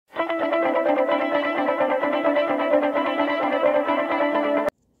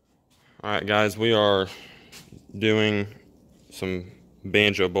Alright guys, we are doing some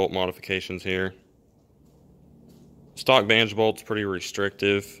banjo bolt modifications here. Stock banjo bolt's pretty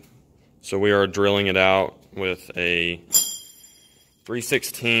restrictive, so we are drilling it out with a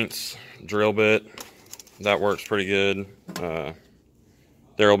 3/16 drill bit. That works pretty good.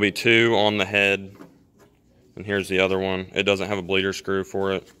 There will be two on the head, and here's the other one. It doesn't have a bleeder screw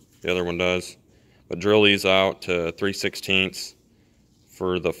for it, the other one does. But drill these out to 3/16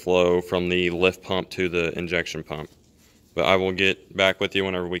 for the flow from the lift pump to the injection pump. But I will get back with you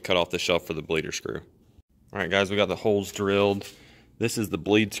whenever we cut off the shelf for the bleeder screw. Alright guys, we got the holes drilled. This is the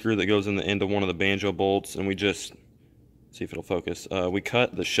bleed screw that goes in the end of one of the banjo bolts, and we just, see if it'll focus, we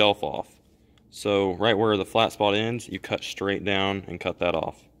cut the shelf off. So right where the flat spot ends, you cut straight down and cut that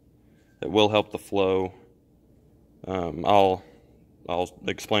off. It will help the flow. I'll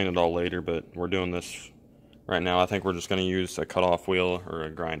explain it all later, but we're doing this right now. I think we're just going to use a cutoff wheel or a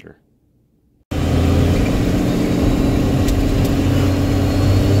grinder.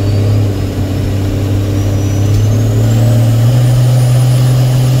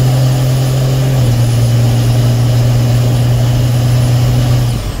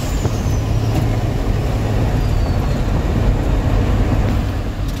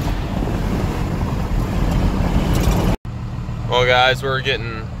 Well guys, we're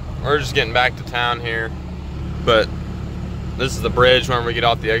just getting back to town here, but this is the bridge whenever we get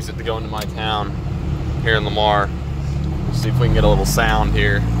off the exit to go into my town here in Lamar. Let's see if we can get a little sound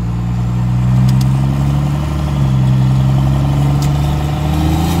here.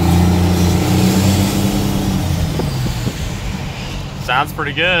 Sounds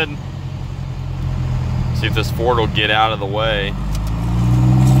pretty good. See if this Ford will get out of the way.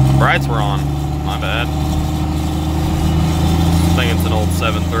 Brights were on, my bad. I think it's an old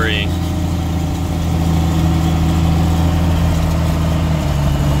 7.3.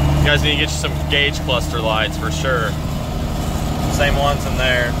 You guys need to get you some gauge cluster lights for sure. Same ones in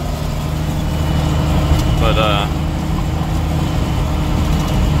there. But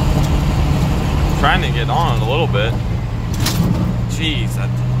trying to get on it a little bit. Jeez, that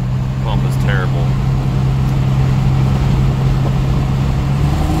pump is terrible.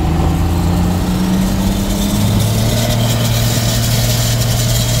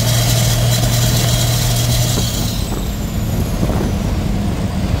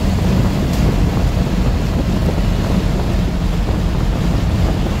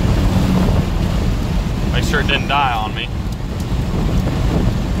 Sure it didn't die on me.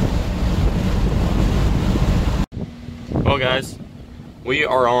 Well guys, we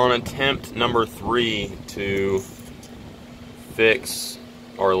are on attempt number 3 to fix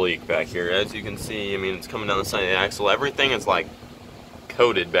our leak back here. As you can see, I mean, it's coming down the side of the axle. Everything is like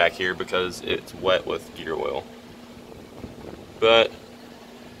coated back here because it's wet with gear oil. But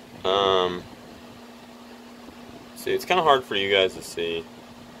see, it's kind of hard for you guys to see.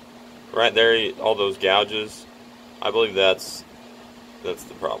 Right there, all those gouges, I believe that's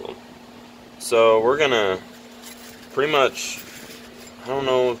the problem. So we're gonna pretty much, I don't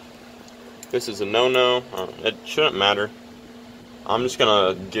know if this is a no-no, it shouldn't matter. I'm just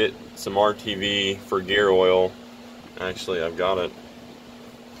gonna get some RTV for gear oil. Actually, I've got it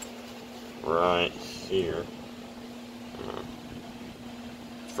right here.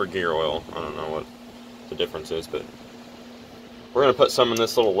 For gear oil, I don't know what the difference is, but we're going to put some in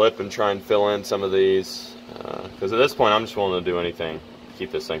this little lip and try and fill in some of these, because at this point I'm just willing to do anything to keep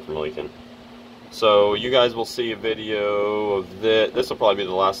this thing from leaking. So you guys will see a video of this. This will probably be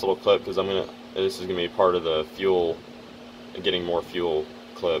the last little clip, because this is going to be part of the fuel, getting more fuel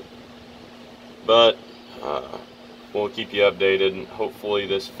clip. But we'll keep you updated. Hopefully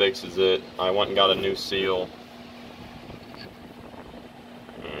this fixes it. I went and got a new seal.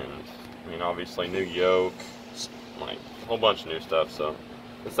 And, I mean, obviously new yoke, like a whole bunch of new stuff, so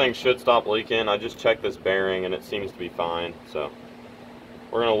this thing should stop leaking. I just checked this bearing and it seems to be fine, so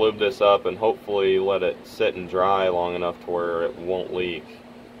we're going to lube this up and hopefully let it sit and dry long enough to where it won't leak,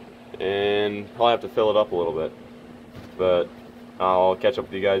 and probably have to fill it up a little bit, but I'll catch up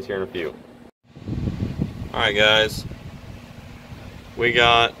with you guys here in a few. Alright guys, we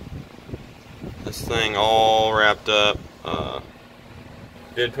got this thing all wrapped up.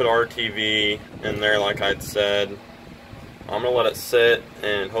 Did put RTV in there like I'd said. I'm going to let it sit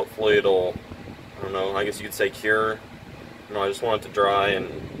and hopefully it'll, I don't know, I guess you could say cure. You know, I just want it to dry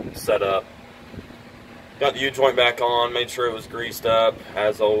and set up. Got the U-joint back on, made sure it was greased up.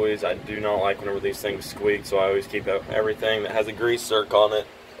 As always, I do not like whenever these things squeak, so I always keep everything that has a grease zerk on it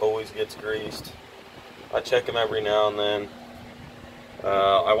always gets greased. I check them every now and then.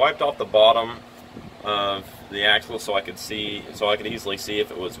 I wiped off the bottom of the axle so I could easily see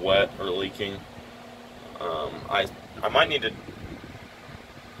if it was wet or leaking. I might need to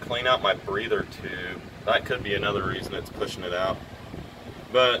clean out my breather tube. That could be another reason it's pushing it out.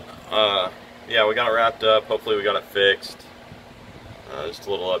 But yeah, we got it wrapped up. Hopefully we got it fixed. Just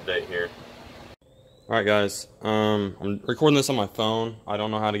a little update here. Alright guys, I'm recording this on my phone. I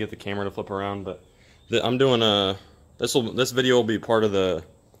don't know how to get the camera to flip around, but I'm doing this video will be part of the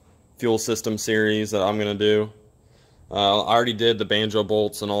fuel system series that I'm gonna do. I already did the banjo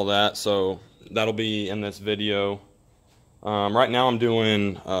bolts and all that, so that'll be in this video. Right now I'm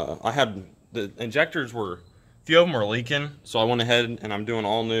doing, I had, the injectors a few of them were leaking, so I went ahead and I'm doing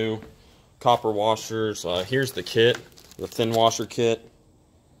all new copper washers. Here's the kit, the thin washer kit.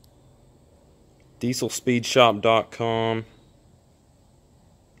 Dieselspeedshop.com.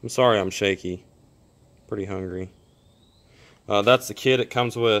 I'm sorry I'm shaky. Pretty hungry. That's the kit. It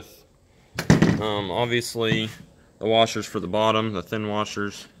comes with, obviously, the washers for the bottom, the thin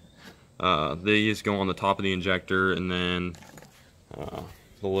washers. These go on the top of the injector, and then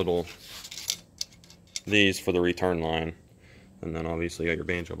these for the return line. And then obviously you got your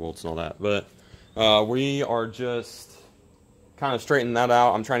banjo bolts and all that. But we are just kind of straightening that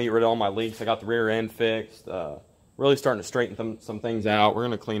out. I'm trying to get rid of all my leaks. I got the rear end fixed. Really starting to straighten some things out. We're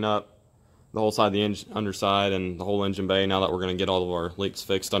going to clean up the whole side of the underside and the whole engine bay now that we're going to get all of our leaks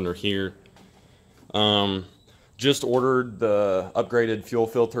fixed under here. Just ordered the upgraded fuel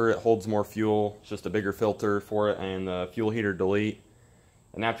filter. It holds more fuel. It's just a bigger filter for it, and the fuel heater delete.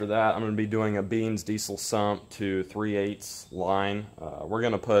 And after that, I'm going to be doing a Beans diesel sump to 3/8 line. We're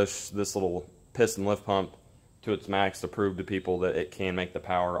going to push this little piston lift pump to its max to prove to people that it can make the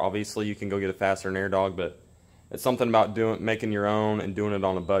power. Obviously, you can go get a faster air dog, but it's something about making your own and doing it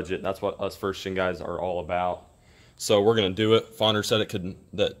on a budget. That's what us first gen guys are all about. So we're going to do it. Fonder said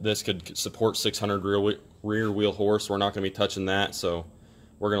that this could support 600 rear wheel horse. We're not going to be touching that, so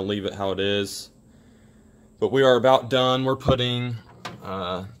we're going to leave it how it is. But we are about done. We're putting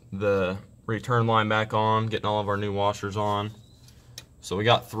the return line back on, getting all of our new washers on. So we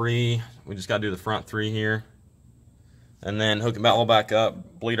got 3. We just got to do the front 3 here, and then hook it all back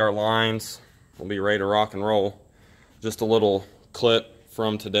up, bleed our lines. We'll be ready to rock and roll. Just a little clip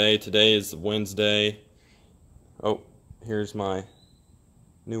from today. Today is Wednesday. Oh, here's my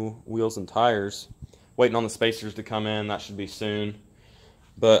new wheels and tires. Waiting on the spacers to come in. That should be soon.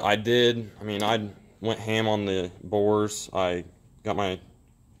 But I went ham on the bores. I got my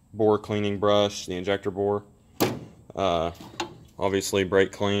bore cleaning brush, the injector bore. Obviously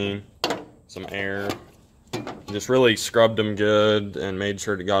brake clean, some air. Just really scrubbed them good and made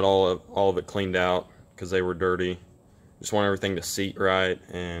sure it got all of it cleaned out because they were dirty. Just want everything to seat right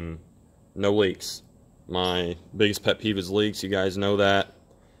and no leaks. My biggest pet peeve is leaks. You guys know that.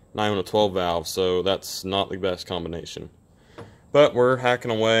 And I own a 12 valve, so that's not the best combination. But we're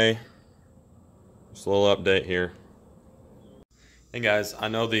hacking away. Just a little update here. Hey guys, I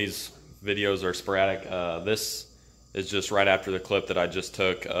know these videos are sporadic. This is just right after the clip that I just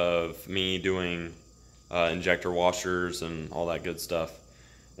took of me doing injector washers and all that good stuff.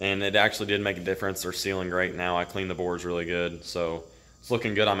 And it actually did make a difference. They're sealing great now. I cleaned the bores really good, so it's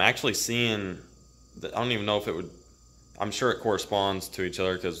looking good. I'm actually seeing, I don't even know if it would, I'm sure it corresponds to each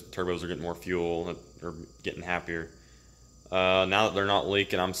other because turbos are getting more fuel, or getting happier. Now that they're not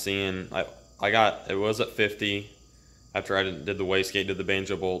leaking, I'm seeing, it was at 50 after I did the wastegate, did the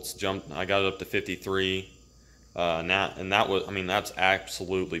banjo bolts, I got it up to 53. That's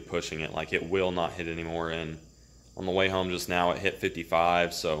absolutely pushing it. Like, it will not hit anymore. And on the way home just now, it hit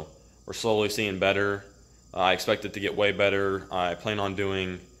 55. So we're slowly seeing better. I expect it to get way better. I plan on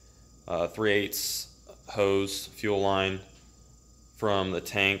doing 3/8 hose fuel line from the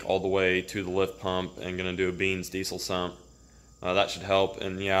tank all the way to the lift pump, and gonna do a Beans diesel sump. That should help.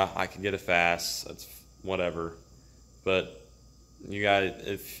 And yeah, I can get it fast. That's whatever. But you guys,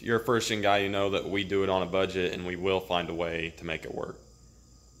 if you're a first gen guy, you know that we do it on a budget, and we will find a way to make it work.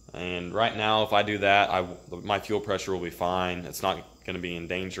 And right now, if I do that, my fuel pressure will be fine. It's not going to be in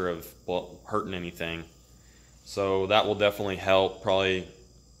danger of hurting anything. So that will definitely help. Probably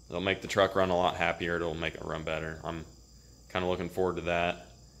it'll make the truck run a lot happier. It'll make it run better. I'm kind of looking forward to that.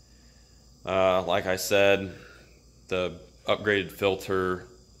 Like I said, the upgraded filter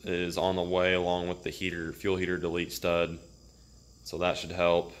is on the way, along with the fuel heater delete stud. So that should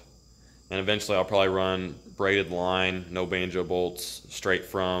help. And eventually I'll probably run braided line, no banjo bolts, straight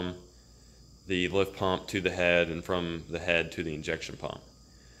from the lift pump to the head, and from the head to the injection pump.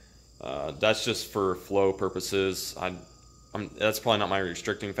 That's just for flow purposes. That's probably not my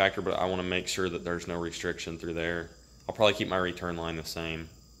restricting factor, but I want to make sure that there's no restriction through there. I'll probably keep my return line the same.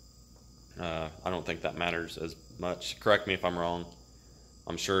 I don't think that matters as much. Correct me if I'm wrong.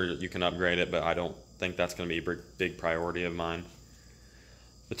 I'm sure you can upgrade it, but I don't think that's going to be a big priority of mine.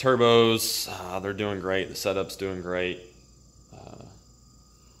 The turbos, they're doing great. The setup's doing great.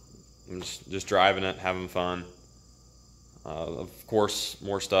 I'm just driving it, having fun. Of course,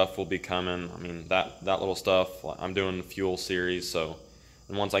 more stuff will be coming. I mean, that little stuff, I'm doing the fuel series, so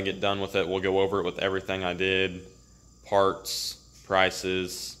and once I get done with it, we'll go over it with everything I did, parts,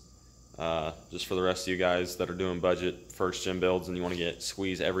 prices, just for the rest of you guys that are doing budget first gen builds and you want to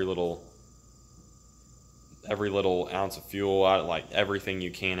squeeze every little ounce of fuel out, like everything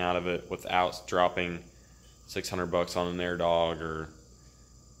you can out of it without dropping $600 on an air dog or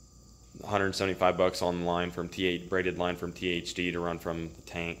 $175 on the line from braided line from THD to run from the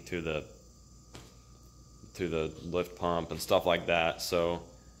tank to the lift pump and stuff like that. So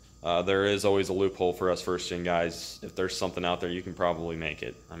there is always a loophole for us first gen guys. If there's something out there, you can probably make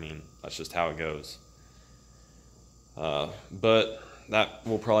it. I mean, that's just how it goes. But that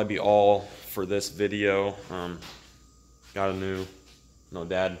will probably be all for this video. Got a new, no,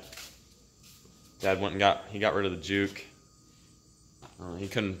 Dad went and got rid of the Juke. He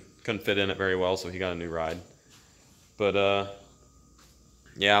couldn't fit in it very well, so he got a new ride. But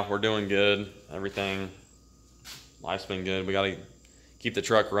yeah, we're doing good. Everything, life's been good. We gotta keep the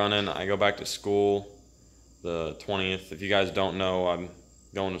truck running. I go back to school the 20th. If you guys don't know, I'm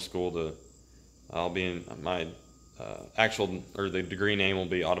going to school I'll be in my the degree name will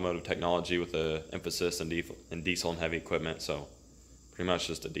be automotive technology with an emphasis in diesel and heavy equipment. So pretty much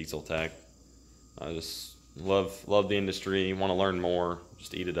just a diesel tech. I just love the industry, want to learn more,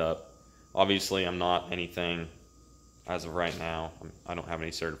 just eat it up. Obviously, I'm not anything as of right now. I don't have any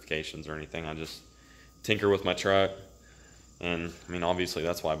certifications or anything. I just tinker with my truck. And I mean, obviously,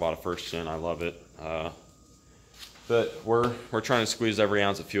 that's why I bought a first gen. I love it. But we're trying to squeeze every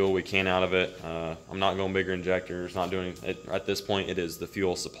ounce of fuel we can out of it. I'm not going bigger injectors, not doing it. At this point, it is the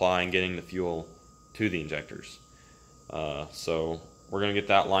fuel supply and getting the fuel to the injectors. So we're going to get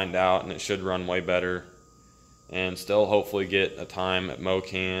that lined out, and it should run way better. And still hopefully get a time at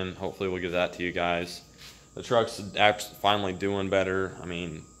MoCan. Hopefully we'll give that to you guys. The truck's finally doing better. I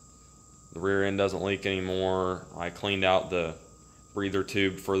mean, the rear end doesn't leak anymore. I cleaned out the breather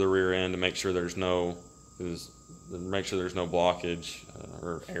tube for the rear end to make sure there's no blockage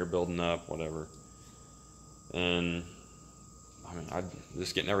or air building up, whatever. And I mean, I'm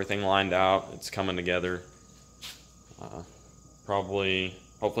just getting everything lined out. It's coming together.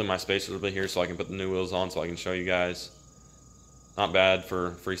 Hopefully my spacers will be here so I can put the new wheels on so I can show you guys. Not bad for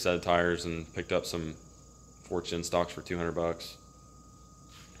a free set of tires, and picked up some Fortune stocks for $200.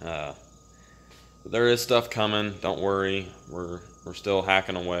 There is stuff coming. Don't worry. We're still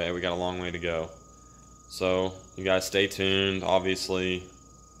hacking away. We got a long way to go. So you guys stay tuned. Obviously,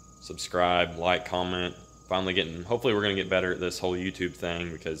 subscribe, like, comment. Hopefully we're gonna get better at this whole YouTube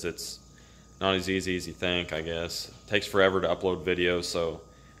thing, because it's not as easy as you think, I guess. It takes forever to upload videos, so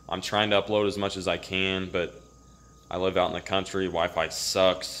I'm trying to upload as much as I can, but I live out in the country, Wi-Fi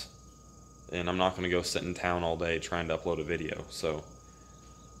sucks, and I'm not going to go sit in town all day trying to upload a video. So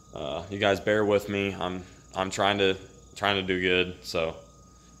you guys bear with me. I'm trying to do good. So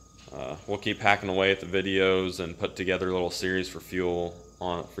we'll keep hacking away at the videos and put together a little series for fuel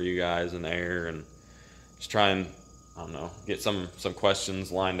on it for you guys and air, and just try and, I don't know, get some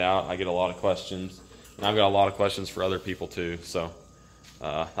questions lined out. I get a lot of questions, and I've got a lot of questions for other people too. So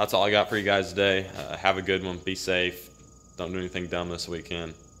that's all I got for you guys today. Have a good one. Be safe. Don't do anything dumb this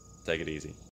weekend. Take it easy.